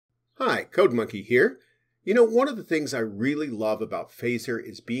Hi, Code Monkey here. You know, one of the things I really love about Phaser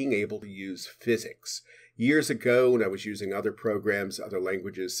is being able to use physics. Years ago, when I was using other programs, other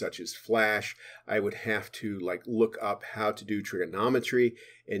languages such as Flash, I would have to look up how to do trigonometry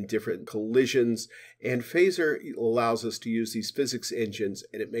and different collisions. And Phaser allows us to use these physics engines,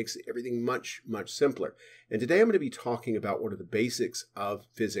 and it makes everything much, much simpler. And today I'm going to be talking about one of the basics of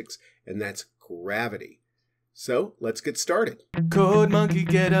physics, and that's gravity. So let's get started. Code Monkey,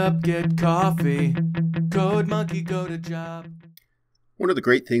 get up, get coffee. Code Monkey, go to job. One of the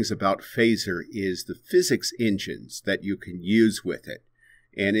great things about Phaser is the physics engines that you can use with it.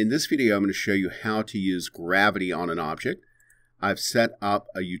 And in this video, I'm going to show you how to use gravity on an object. I've set up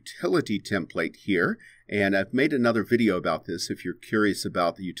a utility template here, and I've made another video about this. If you're curious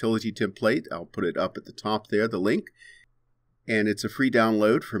about the utility template, I'll put it up at the top there, the link. And it's a free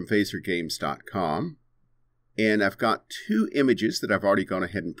download from phasergames.com. And I've got two images that I've already gone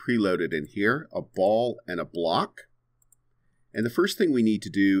ahead and preloaded in here, a ball and a block. And the first thing we need to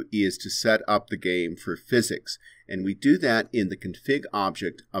do is to set up the game for physics. And we do that in the config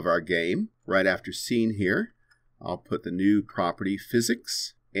object of our game. Right after scene here, I'll put the new property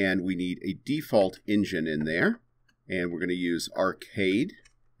physics. And we need a default engine in there. And we're going to use arcade.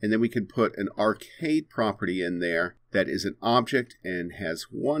 And then we can put an arcade property in there that is an object and has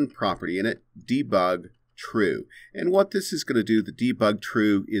one property in it, debug true. And what this is going to do, the debug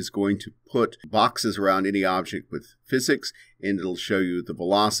true, is going to put boxes around any object with physics, and it'll show you the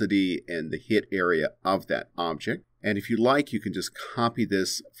velocity and the hit area of that object. And if you like, you can just copy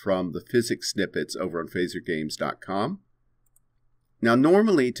this from the physics snippets over on phasergames.com. Now,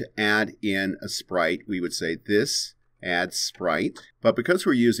 normally to add in a sprite, we would say this add sprite, but because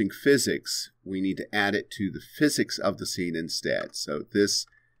we're using physics, we need to add it to the physics of the scene instead. So this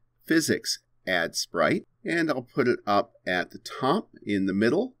physics add sprite, and I'll put it up at the top in the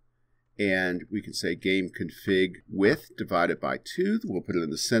middle, and we can say game config width divided by 2. We'll put it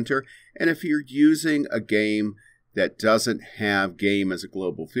in the center. And if you're using a game that doesn't have game as a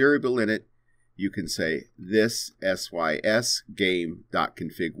global variable in it, you can say this sys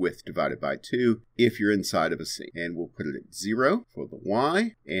game.config width divided by 2 if you're inside of a scene. And we'll put it at 0 for the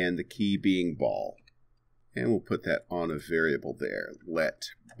y, and the key being ball. And we'll put that on a variable there. Let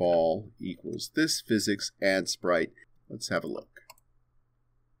ball equals this physics add sprite. Let's have a look.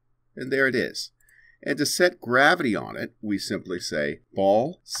 And there it is. And to set gravity on it, we simply say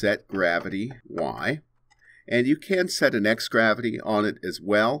ball set gravity y. And you can set an x gravity on it as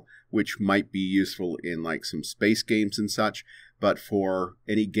well, which might be useful in like some space games and such. But for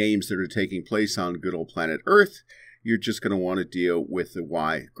any games that are taking place on good old planet Earth, you're just going to want to deal with the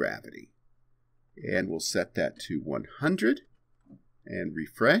y gravity. And we'll set that to 100 and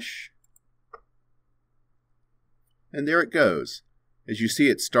refresh. And there it goes. As you see,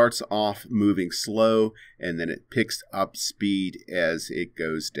 it starts off moving slow, and then it picks up speed as it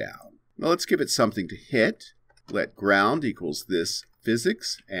goes down. Now let's give it something to hit. Let ground equals this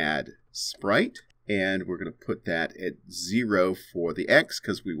physics add sprite. And we're going to put that at 0 for the x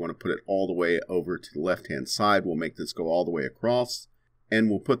because we want to put it all the way over to the left-hand side. We'll make this go all the way across. And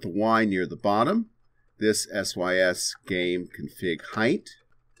we'll put the y near the bottom. This sys game config height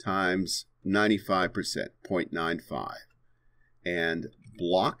times 95%, 0.95. And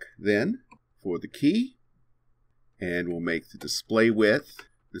block then for the key. And we'll make the display width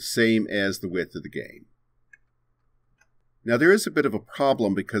the same as the width of the game. Now there is a bit of a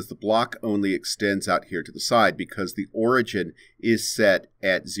problem because the block only extends out here to the side because the origin is set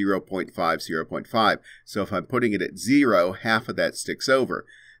at 0.5, 0.5. So if I'm putting it at 0, half of that sticks over.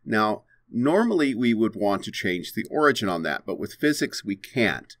 Now, normally we would want to change the origin on that, but with physics we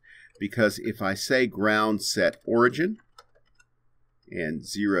can't. Because if I say ground set origin and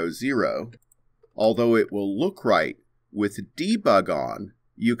 0, 0, although it will look right with debug on,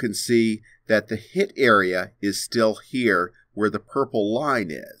 you can see that the hit area is still here where the purple line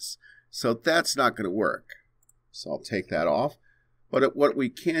is. So that's not going to work. So I'll take that off. But what we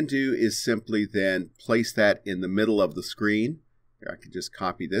can do is simply then place that in the middle of the screen. Here I can just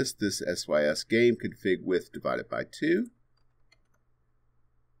copy this sys game config width divided by 2.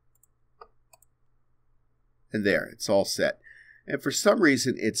 And there, it's all set. And for some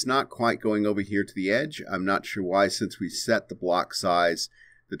reason, it's not quite going over here to the edge. I'm not sure why, since we set the block size,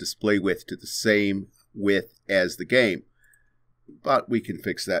 the display width to the same width as the game. But we can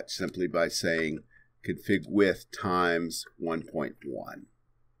fix that simply by saying config width times 1.1.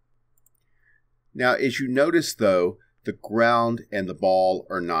 Now, as you notice, though, the ground and the ball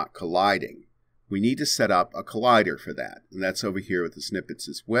are not colliding. We need to set up a collider for that. And that's over here with the snippets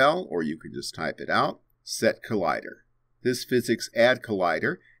as well, or you can just type it out. Set collider. This physics add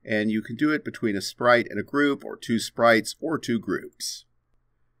collider And you can do it between a sprite and a group, or two sprites, or two groups.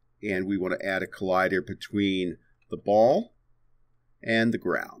 And we want to add a collider between the ball and the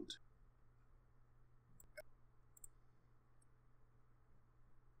ground.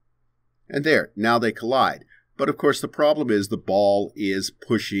 And there, now they collide. But of course the problem is the ball is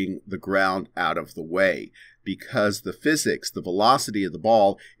pushing the ground out of the way, because the physics, the velocity of the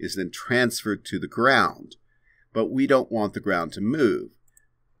ball is then transferred to the ground. But we don't want the ground to move.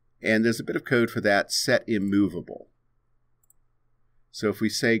 And there's a bit of code for that, set immovable. So if we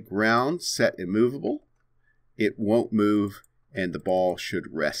say ground set immovable, it won't move and the ball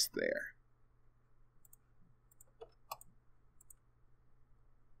should rest there.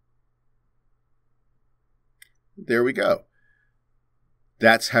 There we go.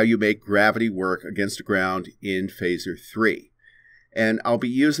 That's how you make gravity work against the ground in Phaser 3. And I'll be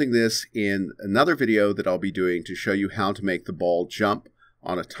using this in another video that I'll be doing to show you how to make the ball jump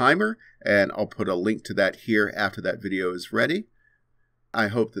on a timer, and I'll put a link to that here after that video is ready. I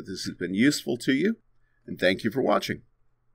hope that this has been useful to you, and thank you for watching.